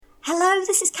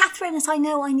this is Catherine as I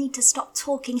know I need to stop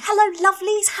talking. Hello,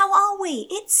 lovelies, how are we?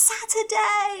 It's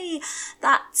Saturday.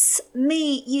 That's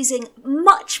me using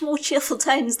much more cheerful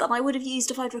tones than I would have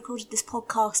used if I'd recorded this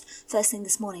podcast first thing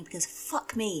this morning, because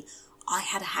fuck me, I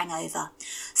had a hangover.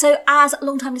 So as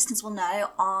long-time listeners will know,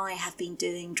 I have been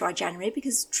doing Dry January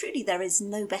because truly there is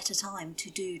no better time to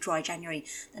do Dry January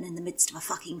than in the midst of a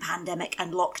fucking pandemic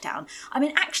and lockdown. I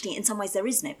mean, actually, in some ways there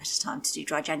is no better time to do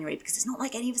Dry January because it's not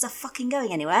like any of us are fucking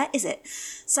going anywhere, is it?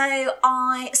 So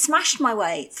I smashed my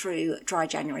way through Dry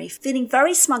January, feeling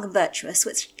very smug and virtuous,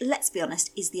 which, let's be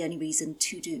honest, is the only reason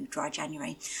to do Dry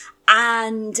January.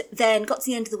 And then got to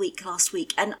the end of the week last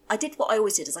week, and I did what I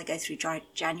always did as I go through Dry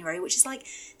January, which is like,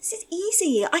 this is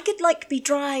easy. I could be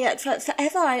dry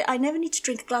forever. I never need to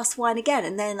drink a glass of wine again.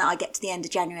 And then I get to the end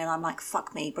of January and I'm like,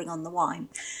 fuck me, bring on the wine.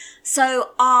 So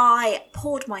I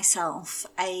poured myself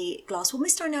a glass. Well,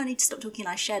 Mr. I Know I Need to Stop Talking,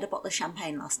 I shared a bottle of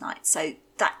champagne last night. So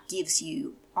that gives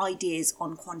you ideas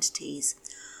on quantities.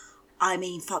 I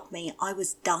mean, fuck me, I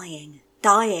was dying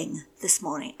this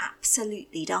morning,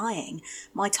 absolutely dying.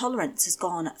 My tolerance has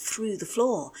gone through the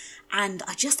floor, and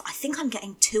I think I'm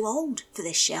getting too old for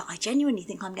this shit. I genuinely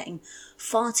think I'm getting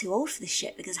far too old for this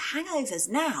shit, because hangovers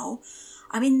now,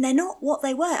 I mean, they're not what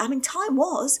they were. I mean, time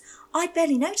was, I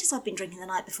barely noticed I'd been drinking the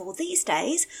night before. These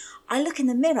days, I look in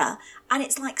the mirror and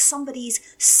it's like somebody's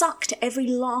sucked every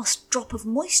last drop of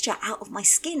moisture out of my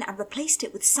skin and replaced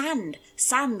it with sand.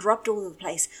 Sand rubbed all over the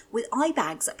place with eye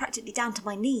bags that are practically down to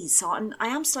my knees. So I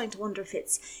am starting to wonder if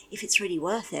it's really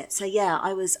worth it. So yeah,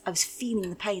 I was feeling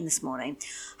the pain this morning.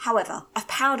 However, I've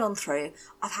powered on through.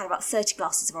 I've had about 30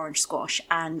 glasses of orange squash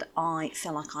and I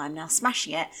feel like I am now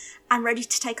smashing it and ready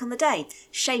to take on the day.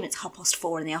 Shame it's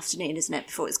 4:30 in the afternoon, isn't it,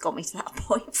 before it's got me to that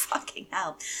point. Fucking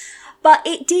hell. But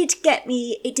it did get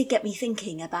me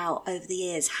thinking about, over the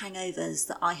years, hangovers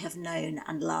that I have known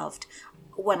and loved.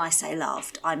 When I say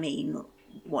loved, I mean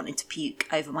wanting to puke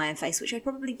over my own face, which I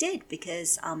probably did,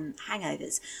 because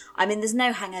hangovers. I mean, there's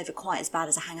no hangover quite as bad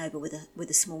as a hangover with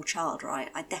a small child, right?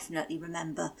 I definitely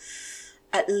remember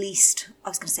at least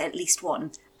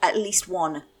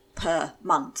one per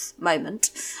month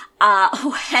moment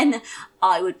when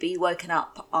I would be woken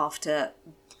up after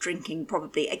drinking,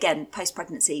 probably, again,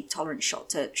 post-pregnancy tolerance shot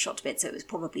to bits, so it was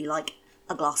probably like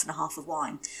a glass and a half of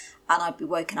wine, and I'd be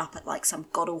woken up at like some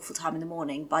god-awful time in the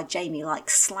morning by Jamie like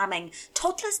slamming.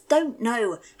 Toddlers don't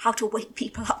know how to wake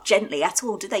people up gently at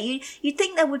all, do they? You'd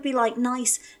think there would be like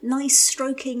nice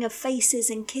stroking of faces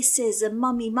and kisses and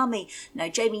mummy. No,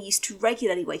 Jamie used to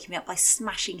regularly wake me up by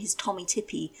smashing his Tommy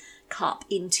Tippy cup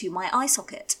into my eye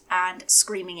socket and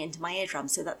screaming into my eardrum.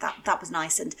 So that was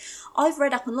nice. And I've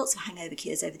read up on lots of hangover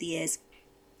cures over the years.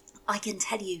 I can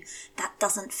tell you that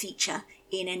doesn't feature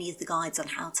in any of the guides on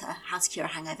how to cure a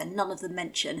hangover. None of them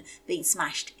mention being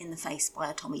smashed in the face by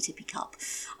a Tommy Tippy cup.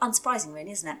 Unsurprising,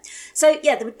 really, isn't it? So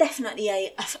yeah, there were definitely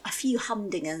a few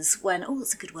humdingers when, oh,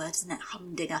 that's a good word, isn't it?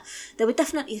 Humdinger. There were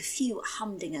definitely a few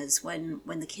humdingers when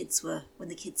the kids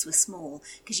were small,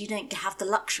 because you don't have the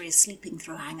luxury of sleeping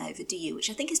through a hangover, do you? Which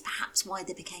I think is perhaps why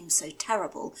they became so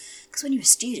terrible. Because when you're a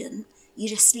student, you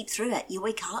just sleep through it. You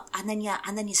wake up and then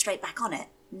you're straight back on it.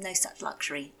 No such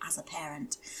luxury as a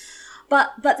parent.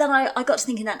 But then I got to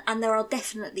thinking that, and there are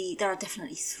definitely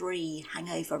 3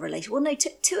 hangover related. Well, no,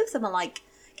 two of them are like,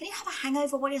 can you have a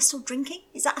hangover while you're still drinking?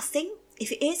 Is that a thing?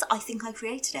 If it is, I think I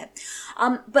created it.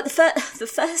 But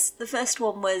the first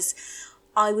one was,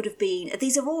 I would have been,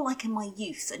 these are all like in my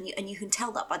youth, and you can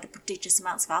tell that by the prodigious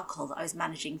amounts of alcohol that I was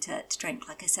managing to drink.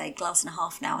 Like I say, a glass and a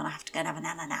half now, and I have to go and have a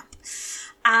nana nap.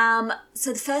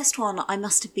 So the first one, I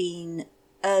must have been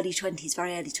early 20s,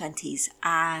 very early 20s,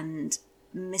 and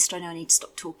Mr. I Know I Need to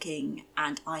Stop Talking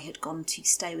and I had gone to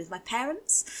stay with my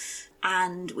parents,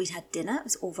 and we'd had dinner. It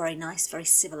was all very nice, very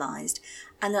civilised.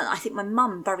 And then I think my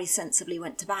mum very sensibly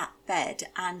went to bed,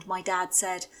 and my dad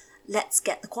said, let's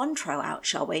get the Cointreau out,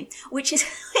 shall we? Which is,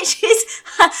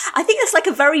 I think that's like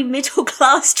a very middle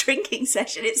class drinking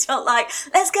session. It's not like,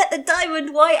 let's get the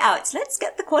Diamond White out. It's let's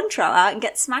get the Cointreau out and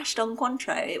get smashed on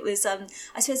Cointreau. It was,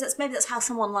 I suppose that's how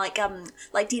someone like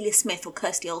Delia Smith or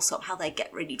Kirsty Allsop, how they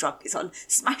get really drunk, is on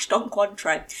smashed on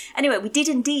Cointreau. Anyway, we did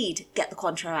indeed get the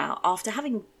Cointreau out after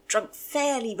having drunk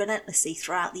fairly relentlessly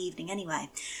throughout the evening anyway.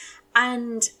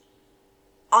 And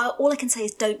all I can say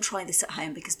is don't try this at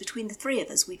home, because between the 3 of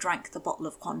us, we drank the bottle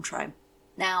of Cointreau.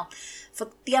 Now,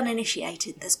 for the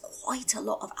uninitiated, there's quite a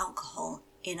lot of alcohol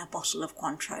in a bottle of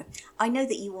Cointreau. I know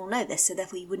that you all know this, so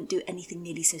therefore you wouldn't do anything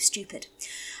nearly so stupid.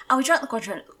 And we drank the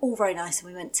Cointreau, all very nice, and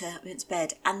we went to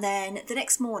bed. And then the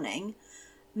next morning,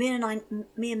 me and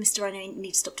Mr. I Know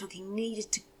Need to Stop Talking needed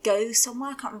to go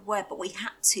somewhere, I can't remember where, but we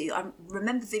had to, I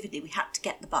remember vividly, we had to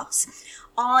get the bus.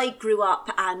 I grew up,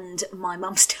 and my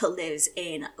mum still lives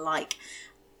in like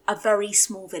a very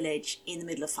small village in the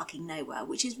middle of fucking nowhere,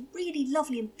 which is really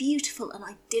lovely and beautiful and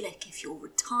idyllic if you're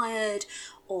retired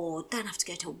or don't have to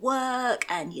go to work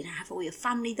and, you know, have all your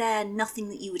family there, nothing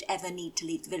that you would ever need to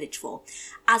leave the village for.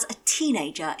 As a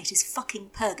teenager, it is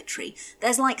fucking purgatory.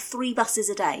 There's like 3 buses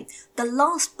a day. The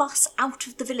last bus out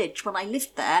of the village when I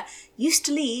lived there used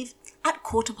to leave at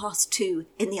 2:15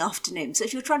 in the afternoon. So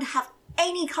if you're trying to have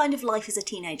any kind of life as a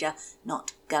teenager,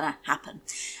 not gonna happen.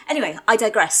 Anyway, I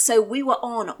digress. So we were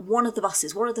on one of the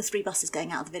buses, one of the 3 buses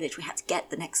going out of the village we had to get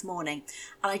the next morning.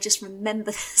 And I just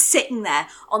remember sitting there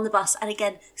on the bus. And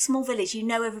again, small village, you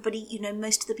know everybody, you know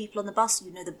most of the people on the bus,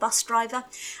 you know the bus driver.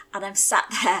 And I'm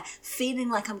sat there feeling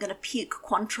like I'm going to puke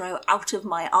Cointreau out of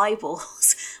my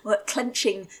eyeballs,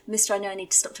 clenching Mr. I Know I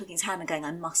Need to Stop Talking's hand and going,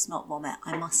 I must not vomit,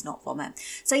 I must not vomit.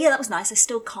 So yeah, that was nice. I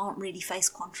still can't really face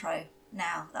Cointreau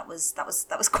now. That was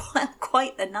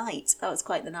quite the night. That was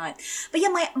quite the night. But yeah,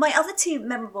 my other 2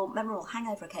 memorable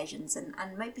hangover occasions, and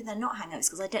maybe they're not hangovers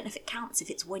because I don't know if it counts if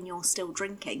it's when you're still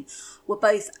drinking, were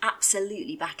both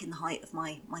absolutely back in the height of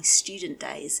my student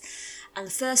days. And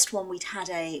the first one, we'd had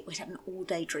an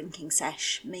all-day drinking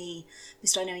sesh, me,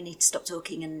 Mr. I Know I Need to Stop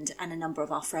Talking, and a number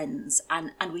of our friends,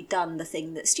 and we'd done the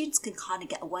thing that students can kind of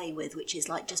get away with, which is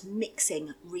like just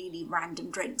mixing really random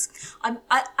drinks.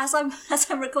 As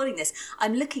I'm recording this,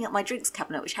 I'm looking at my drinks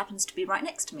cabinet, which happens to be right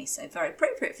next to me, so very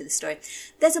appropriate for this story.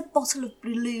 There's a bottle of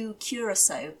blue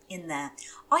curacao in there.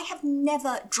 I have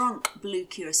never drunk blue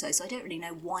curacao, so I don't really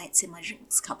know why it's in my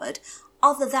drinks cupboard,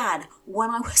 other than when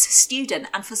I was a student,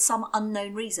 and for some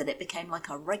unknown reason it became like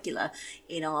a regular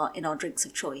in our drinks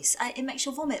of choice. It makes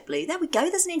your vomit blue. There we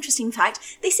go, there's an interesting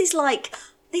fact. This is like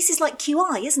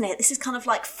QI, isn't it? This is kind of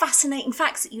like fascinating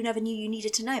facts that you never knew you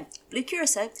needed to know. Blue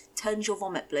curacao turns your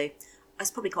vomit blue. It's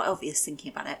probably quite obvious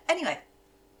thinking about it. Anyway,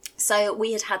 so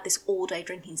we had this all-day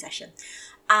drinking session,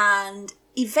 and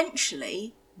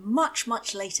eventually, much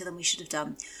later than we should have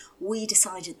done, we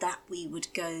decided that we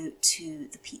would go to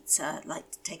the pizza,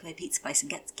 like takeaway pizza place, and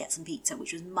get some pizza,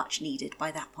 which was much needed by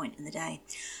that point in the day.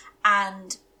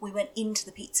 And we went into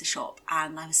the pizza shop,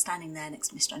 and I was standing there next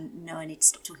to Mr. I Know I Need to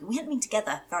Stop Talking. We hadn't been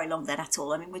together very long then at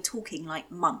all. I mean, we're talking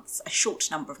like months, a short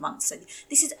number of months. So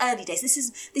this is early days.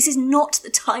 This is not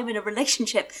the time in a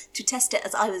relationship to test it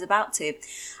as I was about to.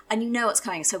 And you know what's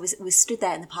coming. So we stood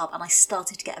there in the pub, and I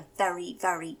started to get a very,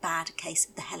 very bad case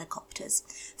of the helicopters.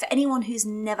 For anyone who's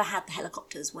never had the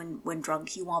helicopters when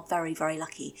drunk, you are very, very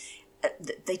lucky.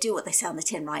 They do what they say on the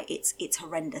tin, right? It's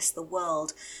horrendous. The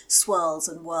world swirls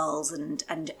and whirls and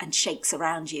shakes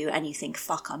around you, and you think,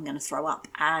 fuck, I'm going to throw up.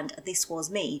 And this was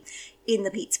me in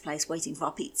the pizza place waiting for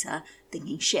our pizza,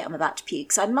 thinking, shit, I'm about to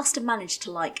puke. So I must have managed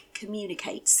to like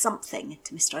communicate something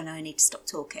to Mr. I Know I Need to Stop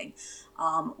Talking,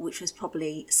 which was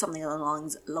probably something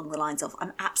along the lines of,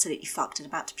 I'm absolutely fucked and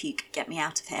about to puke, get me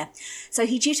out of here. So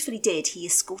he dutifully did. He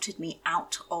escorted me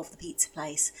out of the pizza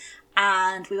place,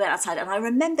 and we went outside. And I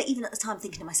remember even at the time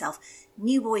thinking to myself,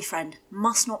 new boyfriend,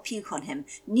 must not puke on him.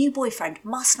 New boyfriend,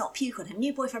 must not puke on him.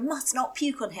 New boyfriend, must not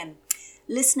puke on him.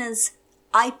 Listeners,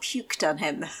 I puked on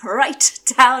him right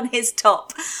down his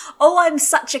top. Oh, I'm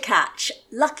such a catch.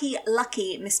 Lucky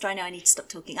Mr. I Know I Need to Stop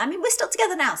Talking. I mean, we're still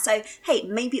together now, so hey,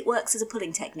 maybe it works as a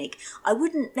pulling technique. I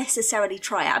wouldn't necessarily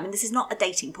try it. I mean, this is not a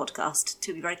dating podcast,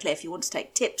 to be very clear. If you want to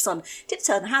take tips on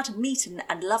how to meet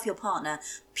and love your partner,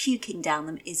 puking down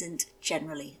them isn't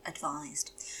generally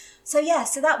advised. So yeah,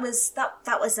 so that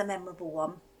was a memorable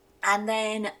one. And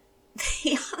then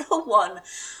the other one,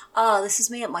 this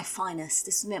is me at my finest.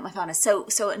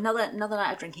 So another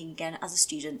night of drinking again as a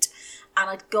student, and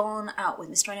I'd gone out with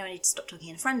Mr. I Know I Need to Stop Talking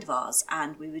and a friend of ours,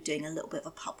 and we were doing a little bit of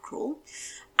a pub crawl.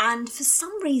 And for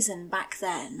some reason back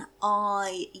then,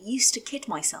 I used to kid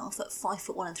myself at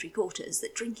 5'1 3/4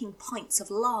 that drinking pints of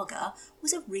lager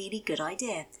was a really good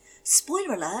idea.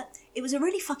 Spoiler alert, it was a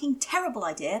really fucking terrible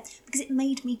idea because it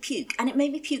made me puke. And it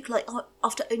made me puke like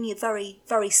after only a very,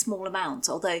 very small amount.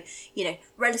 Although, you know,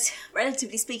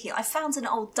 relatively speaking, I found an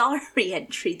old diary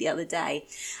entry the other day.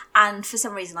 And for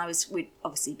some reason we'd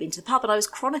obviously been to the pub, and I was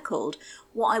chronicled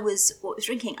what I was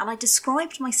drinking. And I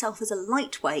described myself as a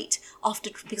lightweight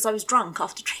because I was drunk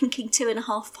after drinking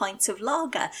 2.5 pints of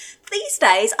lager. These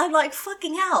days, I'm like,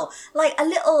 fucking hell, like a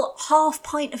little half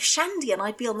pint of shandy and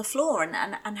I'd be on the floor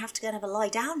and have to go and have a lie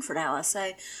down for an hour.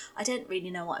 So I don't really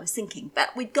know what I was thinking.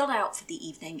 But we'd gone out for the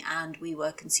evening and we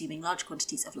were consuming large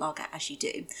quantities of lager, as you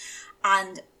do.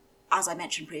 And as I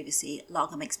mentioned previously,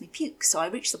 lager makes me puke. So I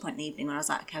reached the point in the evening when I was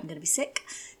like, okay, I'm going to be sick.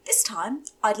 This time,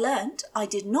 I'd learned I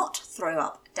did not throw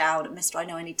up down Mr. I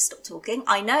Know I Need to Stop Talking.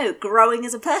 I know, growing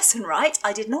as a person, right?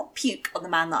 I did not puke on the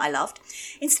man that I loved.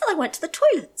 Instead, I went to the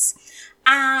toilets.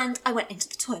 And I went into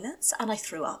the toilets and I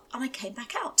threw up and I came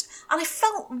back out. And I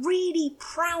felt really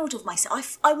proud of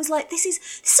myself. I was like, this is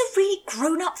a really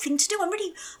grown-up thing to do. I'm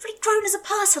really grown as a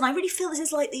person. I really feel this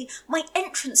is like my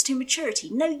entrance to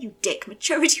maturity. No, you dick.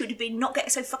 Maturity would have been not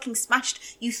getting so fucking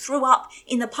smashed you threw up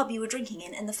in the pub you were drinking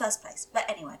in the first place. But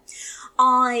anyway,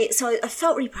 I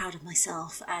felt really proud of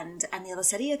myself. And the other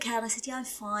said, are you okay? And I said, yeah, I'm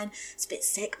fine. It's a bit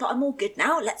sick, but I'm all good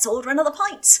now. Let's order another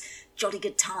pint. Jolly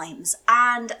good times.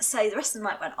 And so the rest of the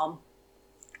night went on.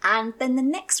 And then the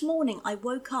next morning I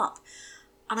woke up,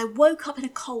 and I woke up in a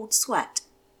cold sweat,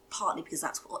 partly because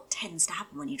that's what tends to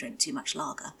happen when you drink too much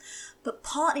lager, but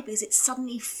partly because it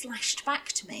suddenly flashed back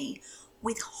to me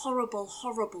with horrible,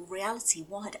 horrible reality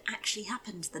what had actually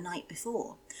happened the night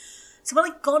before. So when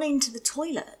I'd gone into the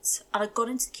toilet, and I'd gone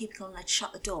into the cubicle and I'd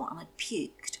shut the door and I'd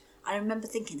puked, I remember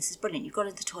thinking, this is brilliant, you've gone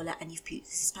into the toilet and you've puked,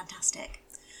 this is fantastic.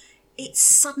 It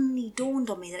suddenly dawned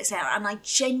on me that it's there, and I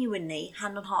genuinely,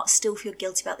 hand on heart, still feel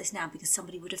guilty about this now because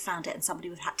somebody would have found it and somebody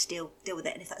would have had to deal with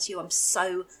it. And if that's you, I'm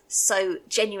so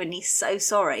genuinely so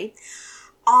sorry.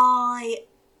 I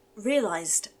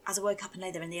realised as I woke up and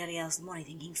lay there in the early hours of the morning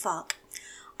thinking, fuck,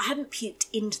 I hadn't puked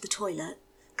into the toilet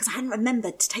because I hadn't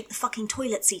remembered to take the fucking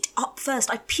toilet seat up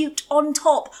first. I puked on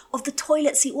top of the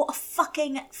toilet seat. What a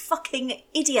fucking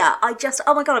idiot.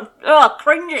 Oh my God, I'm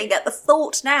cringing at the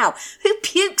thought now. Who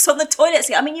pukes on the toilet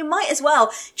seat? I mean, you might as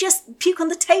well just puke on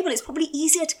the table. It's probably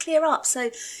easier to clear up. So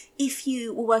if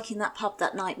you were working that pub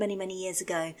that night many years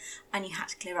ago and you had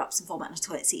to clear up some vomit on a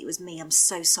toilet seat, it was me. I'm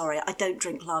so sorry. I don't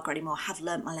drink lager anymore. I have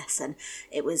learnt my lesson.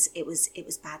 It was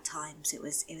bad times. It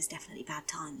was definitely bad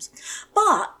times.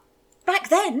 But back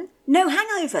then, no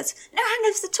hangovers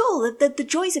at all. The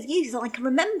joys of youth that I can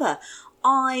remember.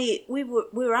 We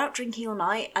were out drinking all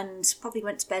night and probably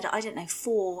went to bed at,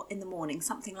 4 a.m,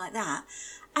 something like that.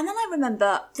 And then I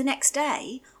remember the next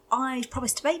day, I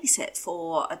promised to babysit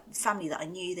for a family that I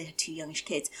knew. They had 2 youngish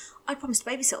kids. I promised to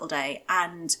babysit all day,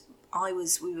 and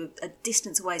we were a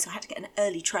distance away, so I had to get an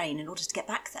early train in order to get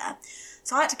back there.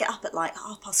 So I had to get up at like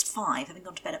 5:30, having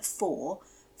gone to bed at 4,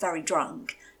 very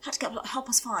drunk. I had to get up at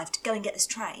 5:30 to go and get this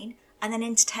train and then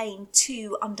entertain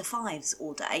 2 under 5s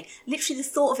all day. Literally the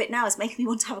thought of it now is making me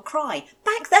want to have a cry.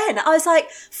 Back then, I was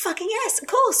like, fucking yes, of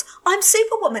course, I'm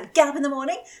Superwoman. Get up in the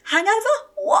morning, hangover?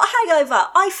 What hangover?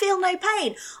 I feel no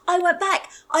pain. I went back,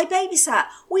 I babysat,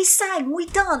 we sang, we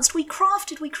danced, we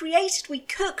crafted, we created, we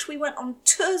cooked, we went on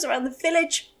tours around the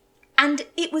village, and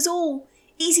it was all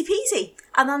easy peasy.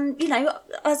 And then,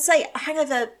 I'd say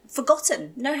hangover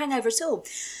forgotten, no hangover at all.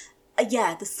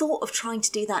 Yeah, the thought of trying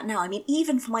to do that now, I mean,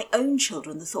 even for my own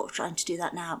children, the thought of trying to do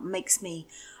that now makes me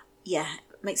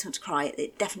want to cry.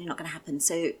 It's definitely not going to happen.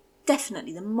 So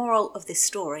definitely the moral of this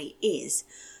story is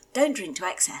don't drink to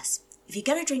excess. If you're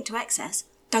going to drink to excess,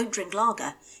 don't drink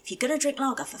lager. If you're going to drink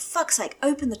lager, for fuck's sake,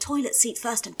 open the toilet seat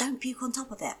first and don't puke on top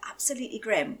of it. Absolutely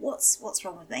grim. What's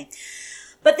wrong with me?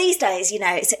 But these days,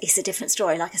 it's a different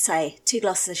story. Like I say, 2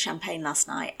 glasses of champagne last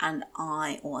night and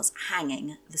I was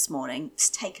hanging this morning. It's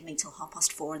taken me till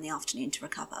 4:30 in the afternoon to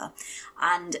recover.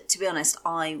 And to be honest,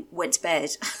 I went to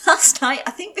bed last night, I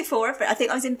think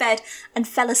I was in bed and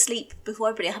fell asleep before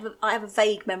everybody. I have a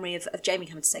vague memory of Jamie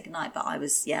coming to say goodnight, but I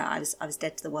was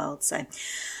dead to the world. So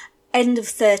end of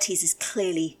 30s is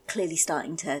clearly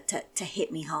starting to hit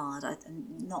me hard. I'm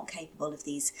not capable of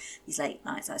these late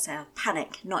nights. Like I say, I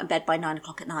panic, not in bed by 9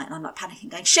 o'clock at night, and I'm like panicking,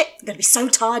 going, shit, I'm going to be so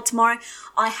tired tomorrow.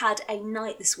 I had a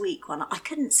night this week when I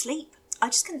couldn't sleep. I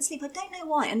just couldn't sleep. I don't know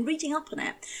why. And reading up on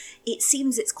it, it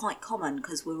seems it's quite common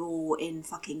because we're all in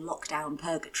fucking lockdown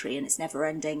purgatory and it's never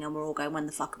ending and we're all going, when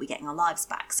the fuck are we getting our lives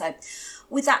back? So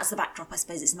with that as the backdrop, I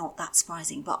suppose it's not that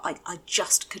surprising, but I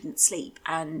just couldn't sleep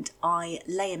and I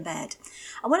lay in bed.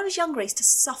 And when I was younger, I used to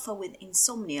suffer with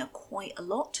insomnia quite a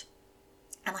lot.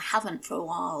 And I haven't for a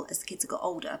while as the kids have got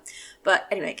older. But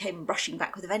anyway, it came rushing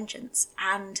back with a vengeance.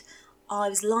 And I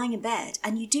was lying in bed,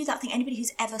 and you do that thing, anybody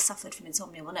who's ever suffered from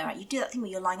insomnia will know, right? You do that thing where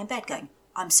you're lying in bed going,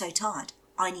 I'm so tired,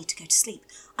 I need to go to sleep.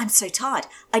 I'm so tired,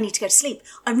 I need to go to sleep.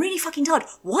 I'm really fucking tired.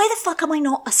 Why the fuck am I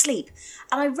not asleep?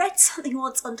 And I read something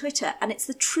once on Twitter, and it's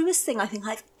the truest thing I think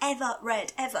I've ever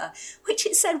read, ever, which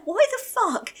it said, why the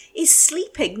fuck is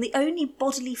sleeping the only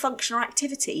bodily function or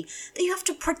activity that you have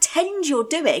to pretend you're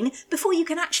doing before you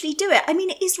can actually do it? I mean,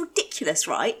 it is ridiculous,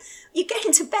 right? You get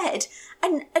into bed,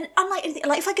 and unlike anything,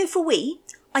 like if I go for a wee,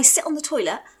 I sit on the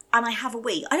toilet, and I have a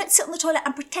wee, I don't sit on the toilet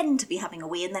and pretend to be having a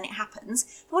wee and then it happens.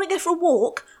 If I want to go for a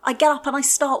walk, I get up and I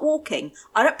start walking.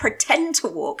 I don't pretend to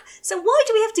walk. So why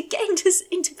do we have to get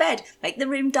into bed, make the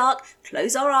room dark,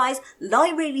 close our eyes,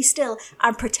 lie really still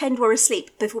and pretend we're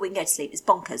asleep before we can go to sleep? It's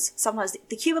bonkers. Sometimes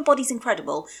the human body's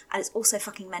incredible and it's also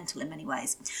fucking mental in many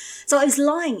ways. So I was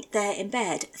lying there in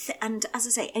bed and as I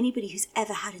say, anybody who's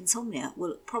ever had insomnia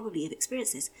will probably have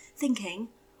experienced this, thinking,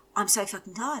 I'm so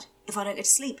fucking tired. If I don't go to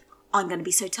sleep, I'm going to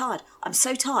be so tired. I'm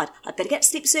so tired. I'd better get to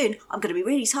sleep soon. I'm going to be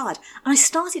really tired. And I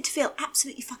started to feel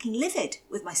absolutely fucking livid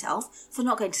with myself for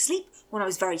not going to sleep when I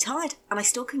was very tired and I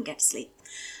still couldn't get to sleep.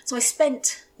 So I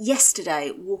spent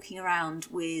yesterday walking around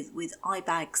with eye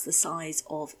bags the size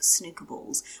of snooker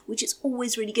balls, which is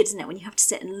always really good, isn't it, when you have to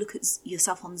sit and look at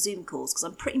yourself on Zoom calls, because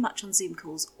I'm pretty much on Zoom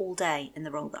calls all day in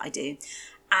the role that I do.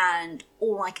 And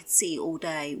all I could see all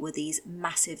day were these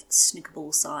massive snooker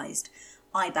ball sized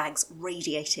eye bags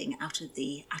radiating out of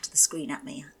the screen at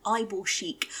me. Eyeball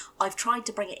chic. I've tried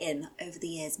to bring it in over the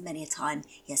years many a time.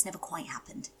 Yeah, it's never quite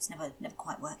happened. It's never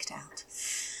quite worked out.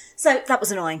 So that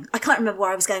was annoying. I can't remember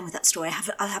where I was going with that story.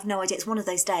 I have no idea. It's one of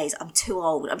those days. I'm too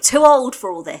old. I'm too old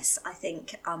for all this. I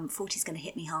think 40 is going to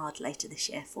hit me hard later this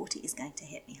year. 40 is going to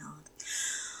hit me hard.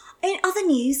 In other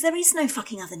news, there is no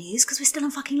fucking other news because we're still in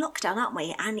fucking lockdown, aren't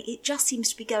we? And it just seems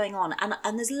to be going on.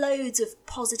 And there's loads of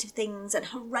positive things and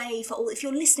hooray for all. If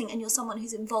you're listening and you're someone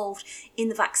who's involved in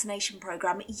the vaccination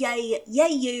programme, yay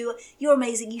you. You're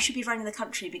amazing. You should be running the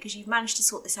country because you've managed to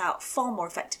sort this out far more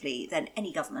effectively than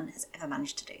any government has ever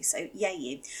managed to do. So yay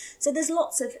you. So there's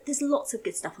lots of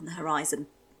good stuff on the horizon.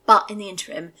 But in the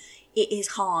interim, it is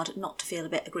hard not to feel a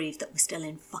bit aggrieved that we're still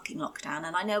in fucking lockdown.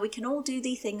 And I know we can all do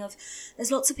the thing of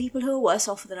there's lots of people who are worse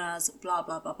off than us, blah,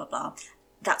 blah, blah, blah, blah.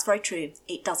 That's very true.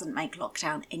 It doesn't make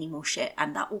lockdown any more shit.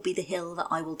 And that will be the hill that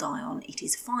I will die on. It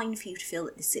is fine for you to feel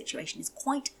that this situation is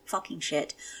quite fucking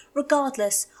shit,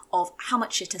 regardless of how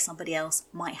much shitter somebody else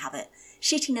might have it.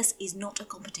 Shittiness is not a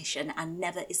competition and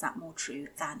never is that more true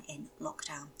than in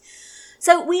lockdown.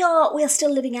 So we are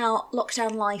still living our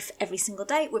lockdown life every single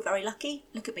day. We're very lucky.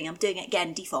 Look at me, I'm doing it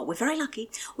again, default. We're very lucky.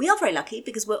 We are very lucky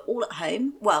because we're all at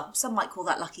home. Well, some might call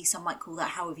that lucky, some might call that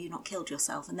how have you not killed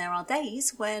yourself? And there are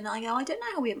days when I go, I don't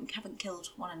know how we haven't killed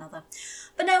one another.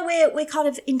 But no, we're kind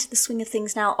of into the swing of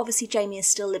things now. Obviously, Jamie is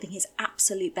still living his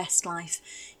absolute best life.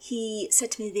 He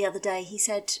said to me the other day, he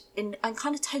said, in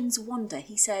kind of tones of wonder,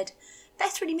 he said,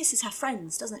 Beth really misses her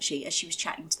friends, doesn't she, as she was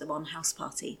chatting to them on house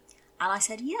party. And I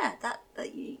said, yeah,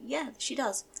 yeah, she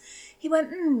does. He went,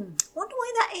 wonder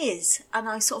why that is. And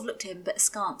I sort of looked at him a bit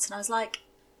askance and I was like,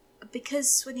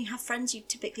 because when you have friends, you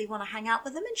typically want to hang out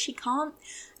with them and she can't.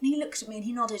 And he looked at me and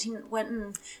he nodded. He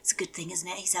went, it's a good thing, isn't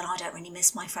it? He said, I don't really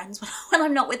miss my friends when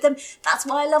I'm not with them. That's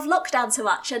why I love lockdown so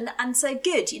much. And so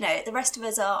good, you know, the rest of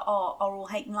us are all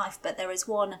hating life. But there is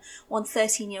one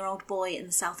 13-year-old boy in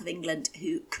the south of England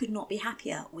who could not be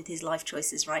happier with his life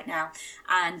choices right now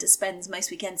and spends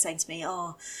most weekends saying to me,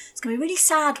 it's going to be really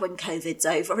sad when COVID's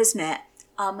over, isn't it?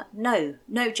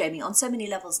 No, Jamie, on so many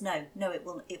levels, no, it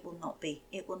will not be.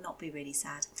 It will not be really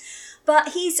sad. But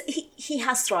he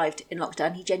has thrived in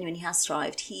lockdown. He genuinely has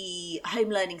thrived. Home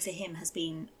learning for him has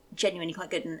been genuinely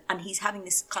quite good. And he's having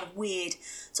this kind of weird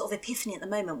sort of epiphany at the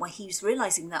moment where he's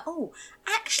realising that,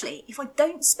 actually, if I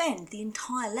don't spend the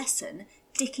entire lesson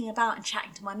dicking about and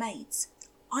chatting to my mates,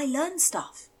 I learn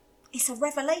stuff. It's a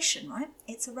revelation, right?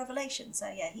 It's a revelation.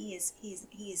 So yeah, he's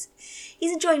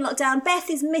enjoying lockdown. Beth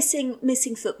is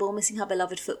missing football, missing her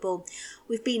beloved football.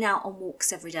 We've been out on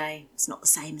walks every day. It's not the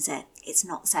same, is it? It's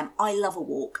not the same. I love a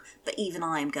walk, but even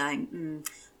I am going,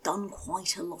 done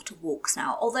quite a lot of walks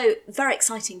now. Although very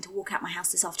exciting to walk out my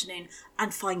house this afternoon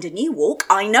and find a new walk.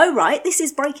 I know, right? This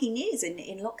is breaking news in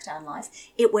lockdown life.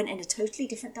 It went in a totally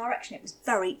different direction. It was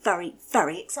very, very,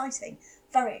 very exciting.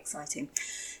 Very exciting.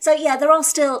 So yeah, there are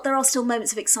still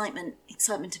moments of excitement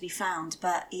to be found,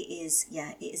 but it is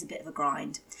a bit of a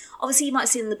grind. Obviously, you might have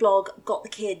seen in the blog, got the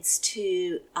kids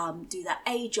to do that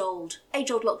age-old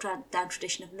lockdown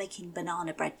tradition of making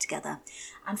banana bread together.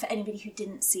 And for anybody who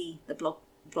didn't see the blog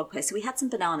post, so we had some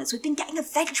bananas. We've been getting a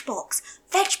veg box.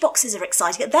 Veg boxes are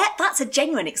exciting. That's a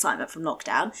genuine excitement from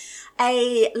lockdown.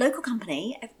 A local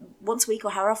company, once a week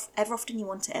or however often you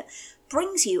want it,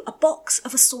 brings you a box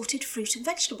of assorted fruit and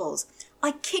vegetables.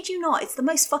 I kid you not, it's the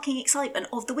most fucking excitement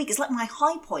of the week. It's like my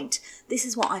high point. This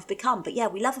is what I've become. But yeah,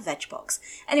 we love a veg box.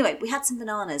 Anyway, we had some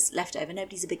bananas left over.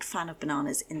 Nobody's a big fan of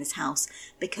bananas in this house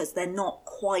because they're not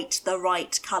quite the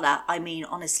right colour. I mean,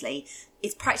 honestly,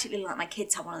 it's practically like my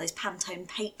kids have one of those Pantone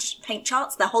paint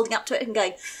charts. They're holding up to it and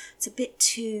going, it's a bit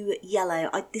too yellow.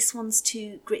 This one's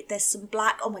too grit. There's some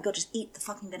black. Oh my God, just eat the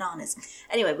fucking bananas.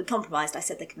 Anyway, we compromised. I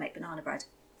said they could make banana bread.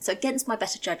 So against my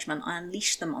better judgment, I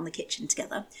unleashed them on the kitchen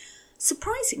together.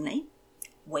 Surprisingly,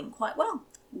 went quite well,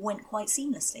 went quite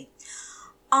seamlessly.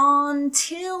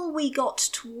 Until we got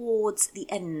towards the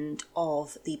end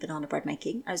of the banana bread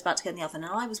making, I was about to go in the oven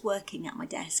and I was working at my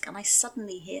desk and I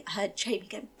suddenly heard Jamie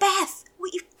go, "Beth,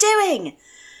 what are you doing?"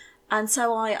 And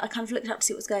so I kind of looked up to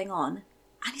see what was going on.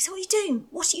 And he said, "What are you doing?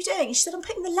 What are you doing?" And she said, "I'm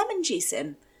putting the lemon juice in."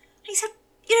 And he said,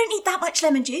 "You don't need that much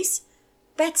lemon juice."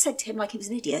 Beth said to him like he was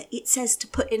an idiot, "It says to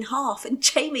put in half." And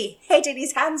Jamie, head in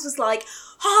his hands, was like,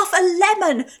 "Half a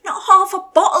lemon, not half a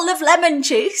bottle of lemon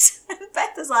juice." And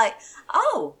Beth was like,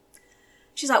 "Oh."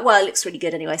 She's like, "Well, it looks really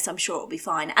good anyway, so I'm sure it'll be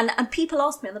fine." And people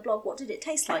asked me on the blog, what did it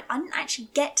taste like? I didn't actually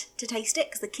get to taste it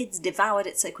because the kids devoured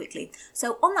it so quickly.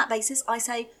 So on that basis, I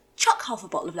say, chuck half a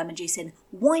bottle of lemon juice in.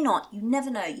 Why not? You never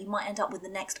know. You might end up with the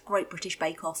next Great British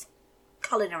Bake Off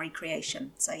culinary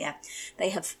creation. So yeah, they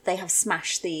have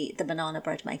smashed the banana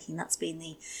bread making. That's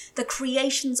been the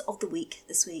creations of the week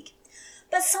this week.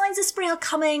 But signs of spring are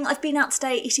coming. I've been out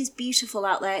today. It is beautiful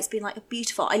out there. It's been like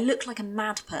beautiful. I look like a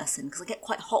mad person because I get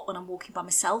quite hot when I'm walking by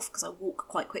myself because I walk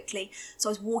quite quickly. So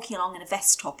I was walking along in a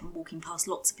vest top and walking past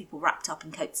lots of people wrapped up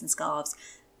in coats and scarves,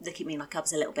 looking at me like I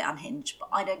was a little bit unhinged, but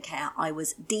I don't care. I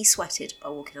was de-sweated by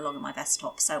walking along in my vest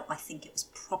top, so I think it was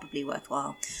probably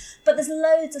worthwhile. But there's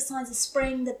loads of signs of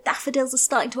spring. The daffodils are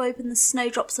starting to open, the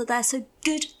snowdrops are there, so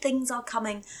good things are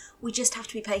coming. We just have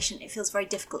to be patient. It feels very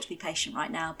difficult to be patient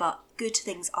right now, but good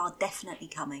things are definitely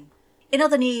coming. In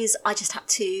other news, I just had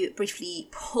to briefly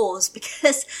pause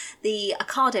because the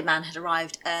Ocado man had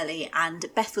arrived early and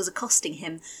Beth was accosting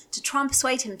him to try and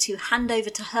persuade him to hand over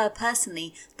to her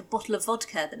personally the bottle of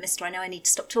vodka that Mr. I Know I Need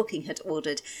to Stop Talking had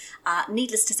ordered.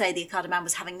 Needless to say, the Ocado man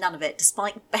was having none of it,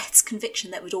 despite Beth's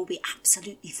conviction that it would all be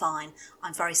absolutely fine.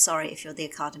 I'm very sorry if you're the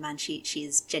Ocado man. She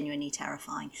is genuinely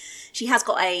terrifying. She has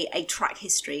got a track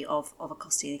history of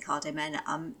accosting the Ocado men.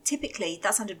 Typically,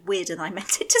 that sounded weirder than I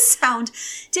meant it to sound.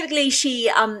 Typically,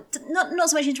 she not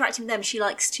so much interacting with them. She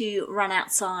likes to run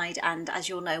outside, and as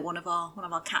you'll know, one of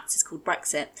our cats is called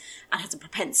Brexit and has a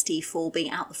propensity for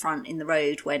being out the front in the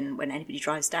road when anybody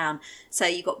drives down. So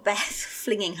you've got Beth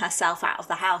flinging herself out of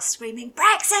the house, screaming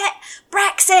 "Brexit,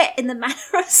 Brexit" in the manner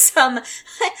of some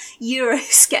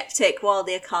Eurosceptic, while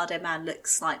the Ocado man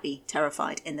looks slightly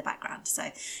terrified in the background.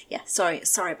 So yeah, sorry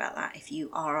about that. If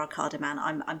you are a Ocado man,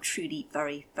 I'm truly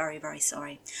very, very, very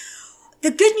sorry.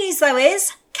 The good news, though,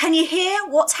 is, can you hear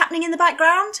what's happening in the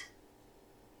background?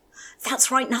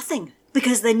 That's right, nothing,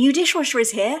 because the new dishwasher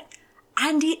is here,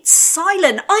 and it's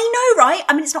silent. I know, right?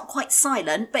 I mean, it's not quite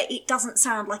silent, but it doesn't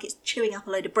sound like it's chewing up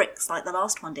a load of bricks like the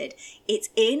last one did. It's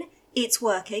in, it's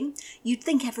working. You'd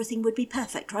think everything would be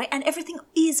perfect, right? And everything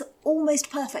is almost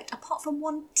perfect, apart from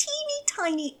one teeny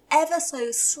tiny, ever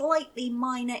so slightly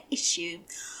minor issue.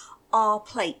 Our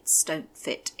plates don't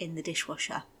fit in the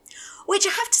dishwasher. Which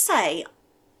I have to say,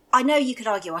 I know you could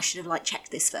argue I should have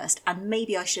checked this first, and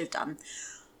maybe I should have done.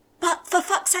 But for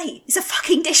fuck's sake, it's a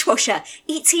fucking dishwasher.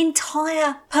 Its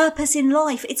entire purpose in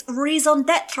life, its raison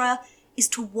d'etre, is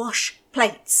to wash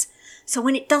plates. So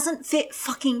when it doesn't fit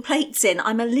fucking plates in,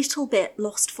 I'm a little bit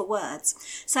lost for words.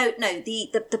 So no,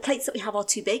 the plates that we have are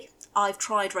too big. I've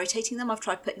tried rotating them. I've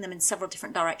tried putting them in several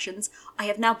different directions. I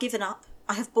have now given up.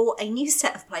 I have bought a new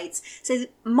set of plates. So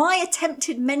my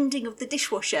attempted mending of the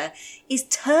dishwasher is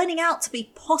turning out to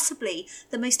be possibly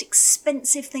the most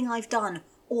expensive thing I've done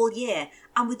all year.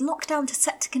 And with lockdown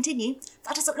set to continue,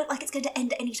 that doesn't look like it's going to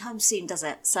end anytime soon, does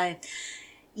it? So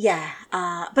yeah,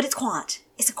 but it's quiet.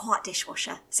 It's a quiet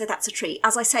dishwasher, so that's a treat.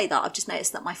 As I say that, I've just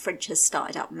noticed that my fridge has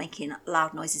started up making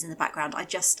loud noises in the background. I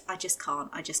just can't,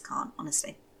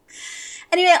 honestly.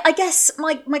 Anyway, I guess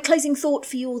my closing thought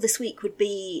for you all this week would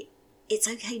be, it's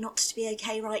okay not to be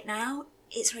okay right now.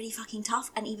 It's really fucking tough,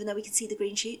 and even though we can see the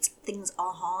green shoots, things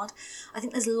are hard. I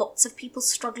think there's lots of people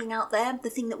struggling out there. The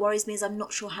thing that worries me is I'm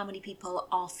not sure how many people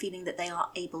are feeling that they are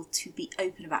able to be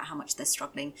open about how much they're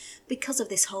struggling because of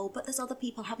this whole, but there's other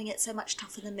people having it so much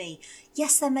tougher than me.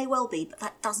 Yes, there may well be, but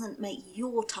that doesn't make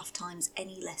your tough times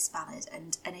any less valid.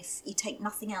 And if you take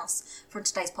nothing else from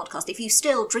today's podcast, if you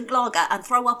still drink lager and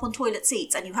throw up on toilet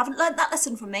seats and you haven't learned that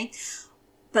lesson from me,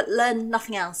 but learn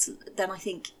nothing else, then I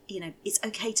think, it's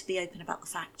okay to be open about the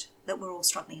fact that we're all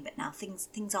struggling a bit now.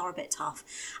 Things are a bit tough.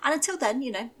 And until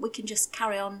then, we can just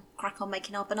crack on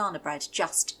making our banana bread.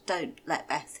 Just don't let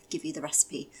Beth give you the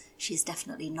recipe. She's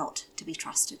definitely not to be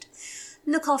trusted.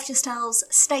 Look after yourselves,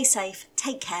 stay safe,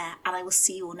 take care, and I will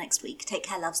see you all next week. Take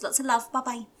care, loves. Lots of love.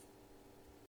 Bye-bye.